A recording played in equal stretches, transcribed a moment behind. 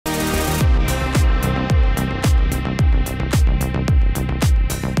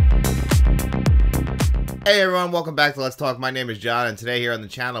Hey everyone, welcome back to Let's Talk. My name is John, and today here on the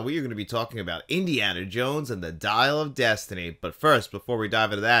channel we are going to be talking about Indiana Jones and the Dial of Destiny. But first, before we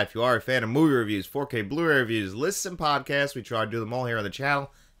dive into that, if you are a fan of movie reviews, 4K Blu-ray reviews, lists, and podcasts, we try to do them all here on the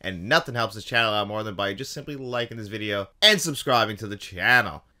channel, and nothing helps this channel out more than by just simply liking this video and subscribing to the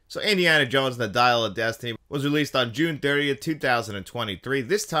channel. So Indiana Jones and the Dial of Destiny was released on June 30th, 2023.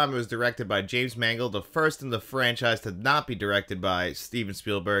 This time it was directed by James Mangold, the first in the franchise to not be directed by Steven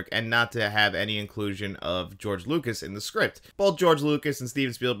Spielberg and not to have any inclusion of George Lucas in the script. Both George Lucas and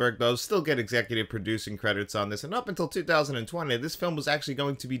Steven Spielberg, though, still get executive producing credits on this, and up until 2020, this film was actually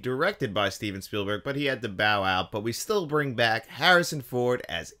going to be directed by Steven Spielberg, but he had to bow out. But we still bring back Harrison Ford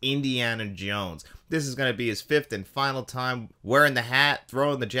as Indiana Jones. This is going to be his fifth and final time wearing the hat,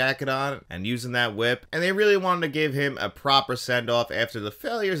 throwing the jacket on, and using that whip. And they really wanted to give him a proper send-off after the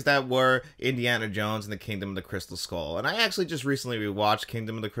failures that were Indiana Jones and the Kingdom of the Crystal Skull. And I actually just recently rewatched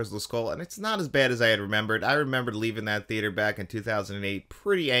Kingdom of the Crystal Skull, and it's not as bad as I had remembered. I remembered leaving that theater back in 2008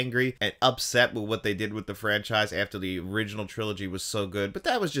 pretty angry and upset with what they did with the franchise after the original trilogy was so good. But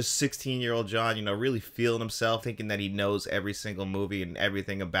that was just 16-year-old John, you know, really feeling himself, thinking that he knows every single movie and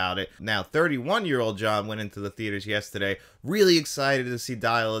everything about it. Now, 31-year-old John went into the theaters yesterday, really excited to see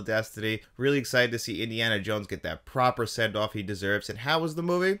Dial of Destiny, really excited to see Indiana Jones get that proper send-off he deserves. And how was the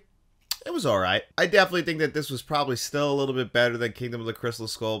movie? It was alright. I definitely think that this was probably still a little bit better than Kingdom of the Crystal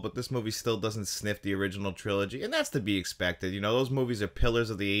Skull, but this movie still doesn't sniff the original trilogy, and that's to be expected. You know, those movies are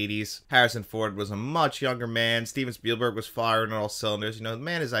pillars of the 80s. Harrison Ford was a much younger man. Steven Spielberg was firing on all cylinders. You know, the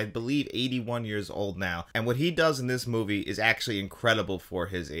man is, I believe, 81 years old now, and what he does in this movie is actually incredible for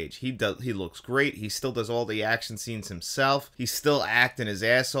his age. He looks great. He still does all the action scenes himself. He's still acting his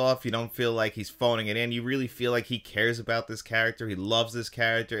ass off. You don't feel like he's phoning it in. You really feel like he cares about this character. He loves this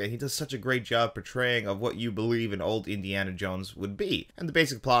character, and he does such a great job portraying of what you believe an old Indiana Jones would be. And the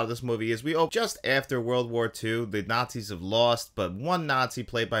basic plot of this movie is we open just after World War II. The Nazis have lost, but one Nazi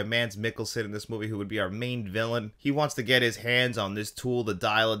played by Mads Mikkelsen in this movie, who would be our main villain, he wants to get his hands on this tool, the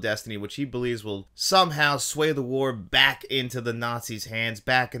Dial of Destiny, which he believes will somehow sway the war back into the Nazis' hands,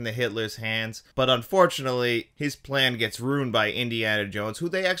 back into Hitler's hands. But unfortunately, his plan gets ruined by Indiana Jones, who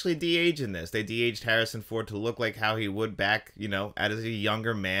they actually de-age in this. They de-aged Harrison Ford to look like how he would back, you know, as a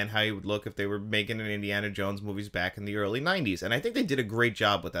younger man, how he would look if they were making an Indiana Jones movies back in the early 90s. And I think they did a great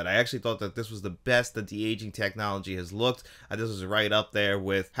job with that. I actually thought that this was the best that de-aging technology has looked. This was right up there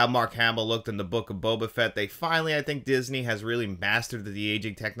with how Mark Hamill looked in the Book of Boba Fett. They finally, I think Disney has really mastered the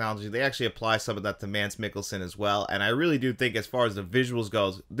de-aging technology. They actually apply some of that to Mads Mikkelsen as well. And I really do think, as far as the visuals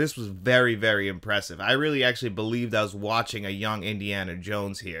goes, this was very, very impressive. I really actually believed I was watching a young Indiana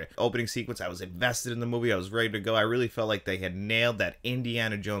Jones here. Opening sequence, I was invested in the movie. I was ready to go. I really felt like they had nailed that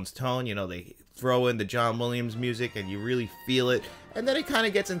Indiana Jones tone. You know, they throw in the John Williams music and you really feel it. And then it kind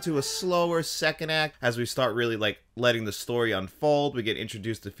of gets into a slower second act as we start really like letting the story unfold. We get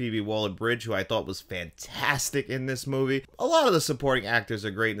introduced to Phoebe Waller-Bridge, who I thought was fantastic in this movie. A lot of the supporting actors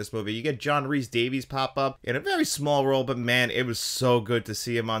are great in this movie. You get John Rhys-Davies pop up in a very small role, but man, it was so good to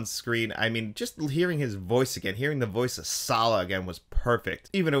see him on screen. I mean, just hearing his voice again, hearing the voice of Sala again was perfect.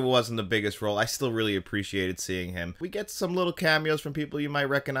 Even if it wasn't the biggest role, I still really appreciated seeing him. We get some little cameos from people you might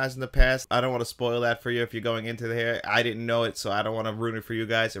recognize in the past. I don't want to spoil that for you if you're going into there. I didn't know it, so I don't want to ruin it for you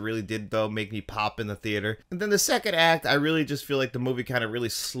guys. It really did, though, make me pop in the theater. And then the second act, I really just feel like the movie kind of really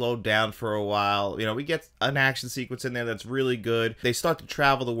slowed down for a while. You know, we get an action sequence in there that's really good. They start to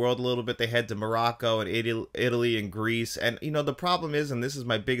travel the world a little bit. They head to Morocco and Italy and Greece. And, you know, the problem is, and this is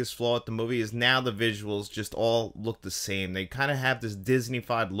my biggest flaw with the movie, is now the visuals just all look the same. They kind of have this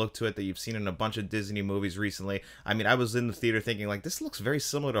Disney-fied look to it that you've seen in a bunch of Disney movies recently. I mean, I was in the theater thinking, like, this looks very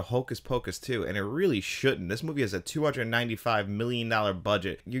similar to Hocus Pocus 2, and it really shouldn't. This movie has a $295 million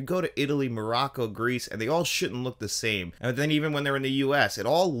budget. You go to Italy, Morocco, Greece, and they all shouldn't look the same. And then even when they're in the US, it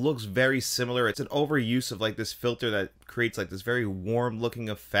all looks very similar. It's an overuse of like this filter that creates like this very warm looking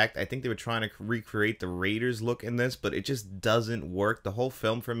effect. I think they were trying to recreate the Raiders look in this, but it just doesn't work. The whole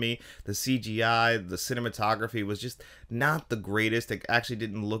film for me, the CGI, the cinematography was just not the greatest. It actually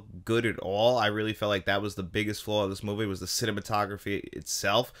didn't look good at all. I really felt like that was the biggest flaw of this movie, was the cinematography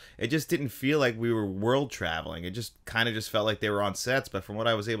itself. It just didn't feel like we were world traveling. It just kind of just felt like they were on sets, but from what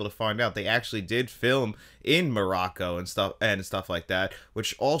I was able to find out, they actually did film in Morocco and stuff like that,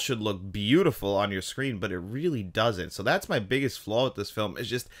 which all should look beautiful on your screen, but it really doesn't. So that's my biggest flaw with this film, is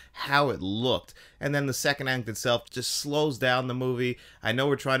just how it looked. And then the second act itself just slows down the movie. I know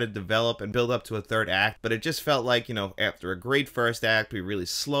we're trying to develop and build up to a third act, but it just felt like, you know, after a great first act, we really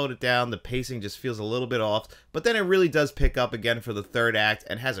slowed it down. The pacing just feels a little bit off, but then it really does pick up again for the third act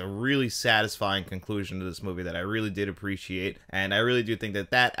and has a really satisfying conclusion to this movie that I really did appreciate. And I really do think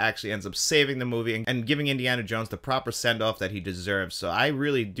that that actually ends up saving the movie and giving Indiana Jones the proper send-off that he deserves. So I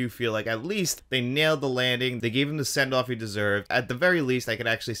really do feel like at least they nailed the landing. They gave him the send-off he deserved. At the very least, I could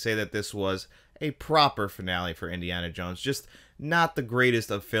actually say that this was a proper finale for Indiana Jones. Just not the greatest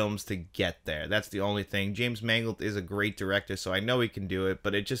of films to get there. That's the only thing. James Mangold is a great director, so I know he can do it,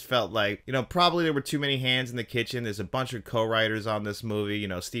 but it just felt like, you know, probably there were too many hands in the kitchen. There's a bunch of co-writers on this movie. You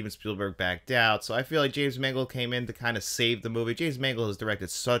know, Steven Spielberg backed out, so I feel like James Mangold came in to kind of save the movie. James Mangold has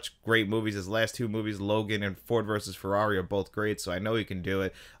directed such great movies. His last two movies, Logan and Ford vs. Ferrari, are both great, so I know he can do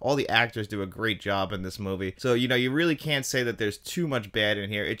it. All the actors do a great job in this movie. So, you know, you really can't say that there's too much bad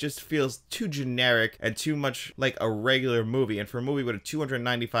in here. It just feels too generic and too much like a regular movie. And for a movie with a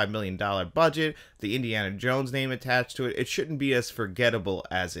 $295 million budget, the Indiana Jones name attached to it, it shouldn't be as forgettable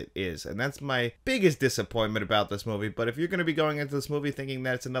as it is. And that's my biggest disappointment about this movie. But if you're going to be going into this movie thinking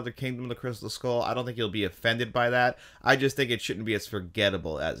that it's another Kingdom of the Crystal Skull, I don't think you'll be offended by that. I just think it shouldn't be as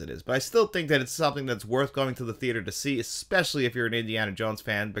forgettable as it is. But I still think that it's something that's worth going to the theater to see, especially if you're an Indiana Jones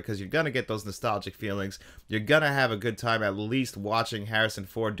fan, because you're going to get those nostalgic feelings. You're going to have a good time at least watching Harrison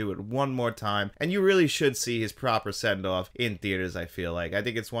Ford do it one more time. And you really should see his proper send-off in theaters, I feel like. I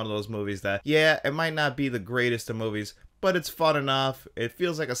think it's one of those movies that, yeah, it might not be the greatest of movies, but it's fun enough. It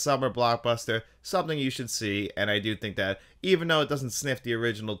feels like a summer blockbuster, something you should see. And I do think that even though it doesn't sniff the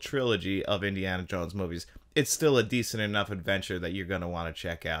original trilogy of Indiana Jones movies, it's still a decent enough adventure that you're going to want to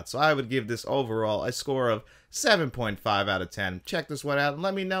check out. So I would give this overall a score of 7.5 out of 10. Check this one out and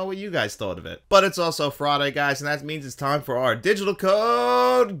let me know what you guys thought of it. But it's also Friday, guys, and that means it's time for our digital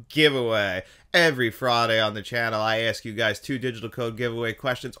code giveaway. Every Friday on the channel, I ask you guys 2 digital code giveaway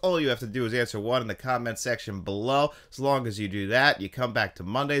questions. All you have to do is answer one in the comment section below. As long as you do that, you come back to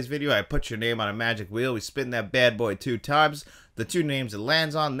Monday's video. I put your name on a magic wheel. We spin that bad boy 2 times. The 2 names it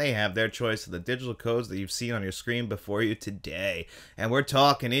lands on, they have their choice of the digital codes that you've seen on your screen before you today. And we're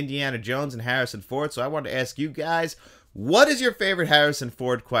talking Indiana Jones and Harrison Ford, so I want to ask you guys, what is your favorite Harrison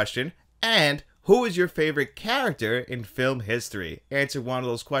Ford question? And who is your favorite character in film history? Answer one of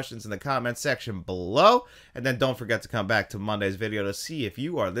those questions in the comment section below. And then don't forget to come back to Monday's video to see if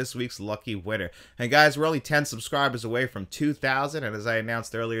you are this week's lucky winner. And guys, we're only 10 subscribers away from 2,000. And as I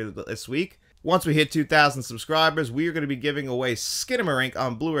announced earlier this week, once we hit 2,000 subscribers, we are going to be giving away Skinamarink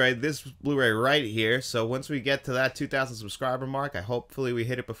on Blu-ray, this Blu-ray right here. So once we get to that 2,000 subscriber mark, hopefully we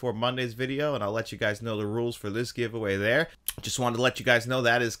hit it before Monday's video, and I'll let you guys know the rules for this giveaway there. Just wanted to let you guys know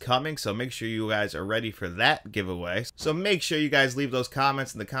that is coming, so make sure you guys are ready for that giveaway. So make sure you guys leave those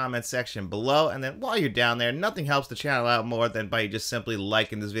comments in the comment section below, and then while you're down there, nothing helps the channel out more than by just simply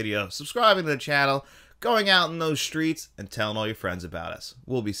liking this video, subscribing to the channel, going out in those streets, and telling all your friends about us.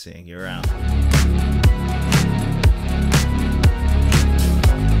 We'll be seeing you around.